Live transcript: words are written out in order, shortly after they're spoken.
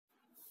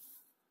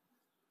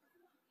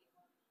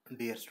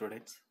Dear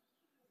students,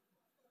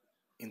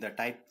 in the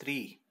type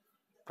 3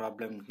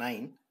 problem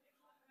 9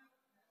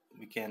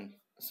 we can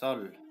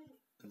solve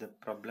the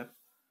problem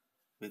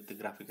with the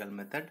graphical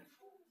method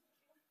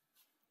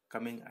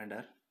coming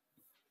under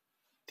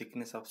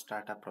thickness of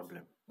strata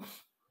problem.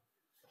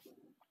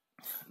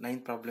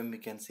 Ninth problem we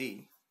can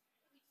see,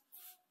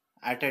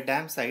 at a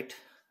dam site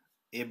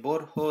a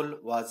borehole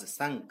was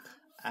sunk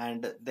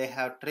and they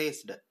have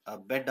traced a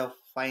bed of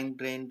fine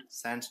grained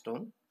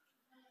sandstone.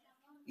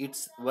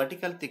 Its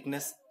vertical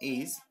thickness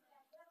is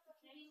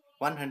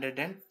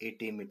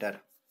 180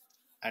 meter.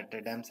 At a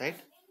dam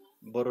site,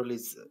 borehole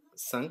is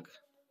sunk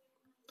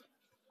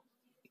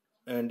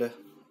and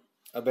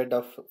a bed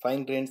of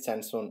fine grained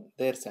sandstone.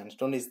 There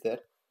sandstone is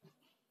there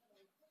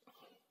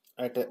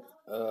at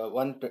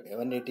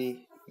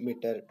 180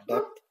 meter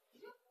depth.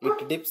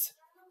 It dips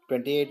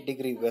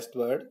 28-degree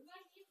westward.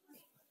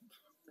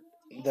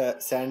 The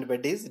sand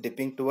bed is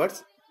dipping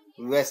towards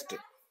west.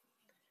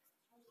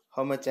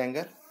 How much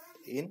angle?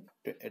 In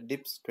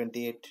dips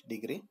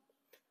 28-degree.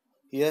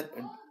 Here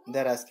they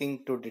are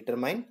asking to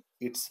determine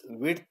its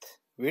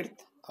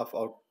width of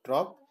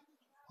outcrop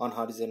on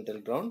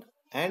horizontal ground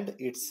and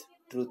its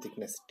true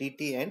thickness.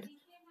 TT and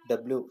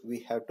W we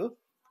have to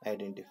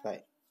identify.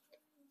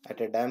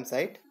 At a dam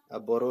site, a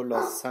borehole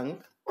was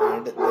sunk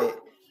and they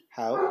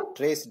have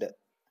traced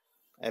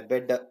a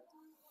bed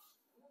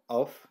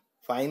of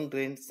fine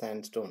grained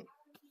sandstone.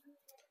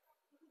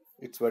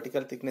 Its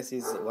vertical thickness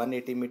is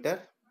 180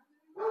 meter.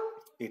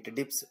 It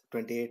dips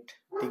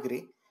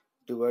 28-degree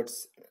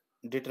towards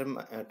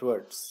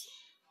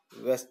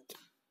west.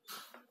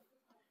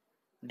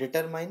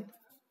 Determine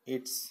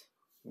its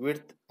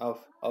width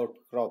of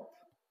outcrop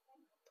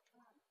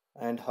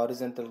and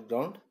horizontal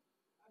ground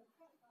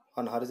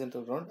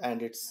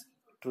and its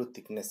true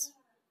thickness.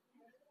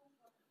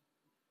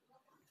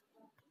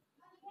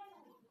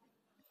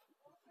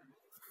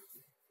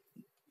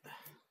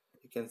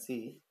 You can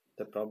see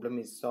the problem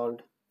is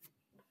solved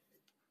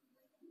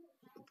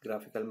with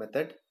graphical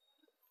method.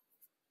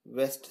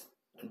 Left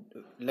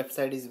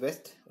side is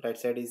west, right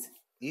side is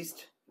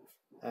east,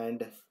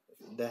 and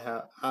they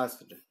have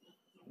asked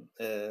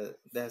they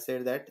have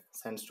said that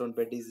sandstone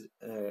bed is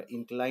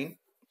inclined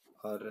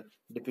or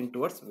dipping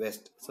towards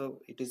west, so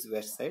it is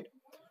west side,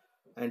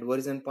 and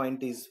origin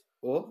point is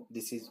O.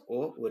 This is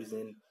O,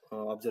 origin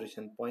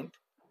observation point.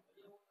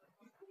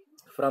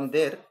 From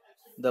there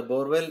the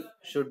borewell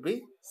should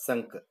be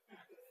sunk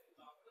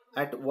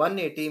at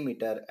 180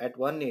 meter. At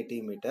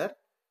 180 meter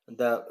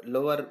the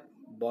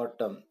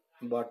bottom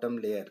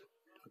layer,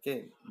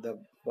 okay, the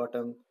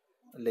bottom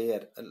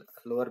layer,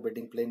 lower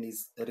bedding plane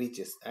is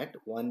reaches at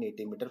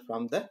 180 meter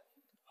from the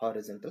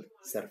horizontal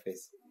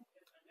surface.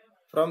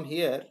 From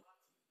here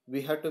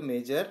we have to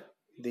measure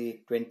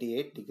the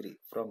 28-degree.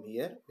 From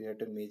here we have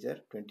to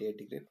measure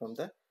 28-degree from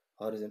the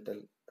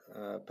horizontal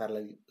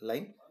parallel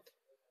line.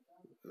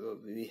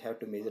 We have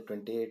to measure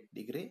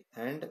 28-degree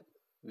and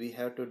we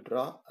have to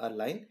draw a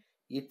line.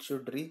 It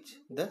should reach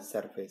the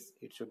surface.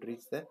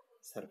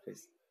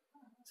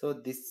 So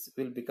this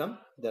will become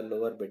the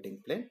lower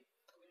bedding plane,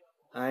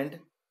 and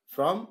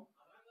from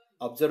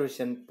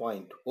observation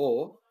point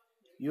O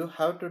you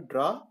have to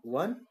draw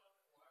one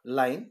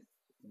line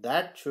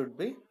that should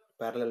be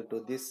parallel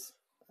to this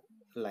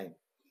line.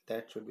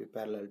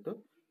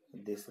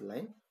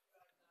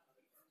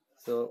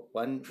 So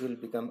one will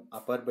become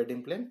upper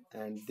bedding plane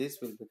and this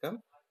will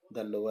become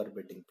the lower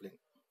bedding plane.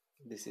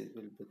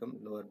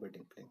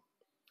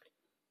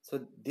 So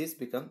this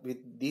become,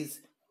 with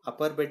these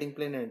upper bedding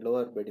plane and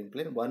lower bedding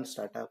plane, one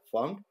strata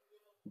formed.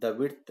 The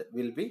width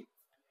will be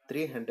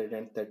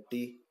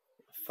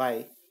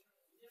 335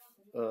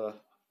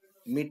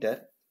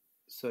 meter.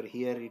 So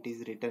here it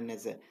is written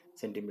as a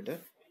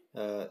centimeter.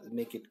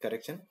 Make it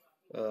correction.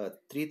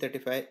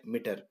 335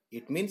 meter.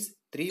 It means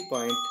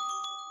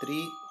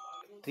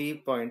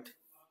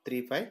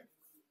 3.35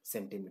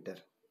 centimeter.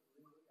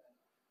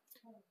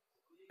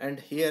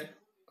 And here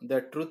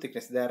the true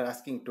thickness they are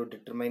asking to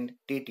determine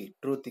TT.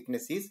 True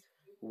thickness is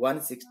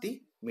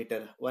 160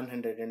 meter.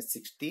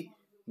 160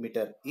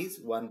 meter is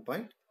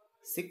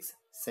 1.6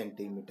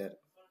 centimeter.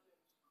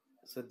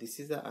 So this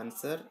is the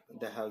answer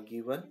they have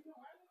given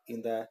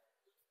in the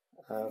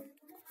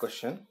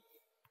question.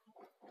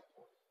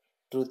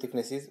 True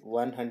thickness is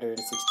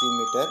 160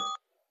 meter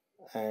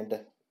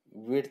and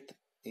width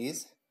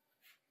is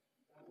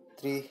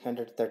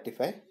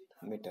 335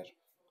 meter.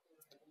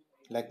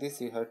 Like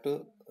this you have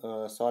to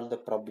solve the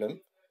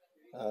problem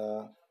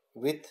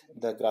with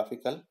the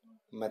graphical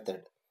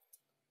method.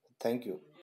 Thank you.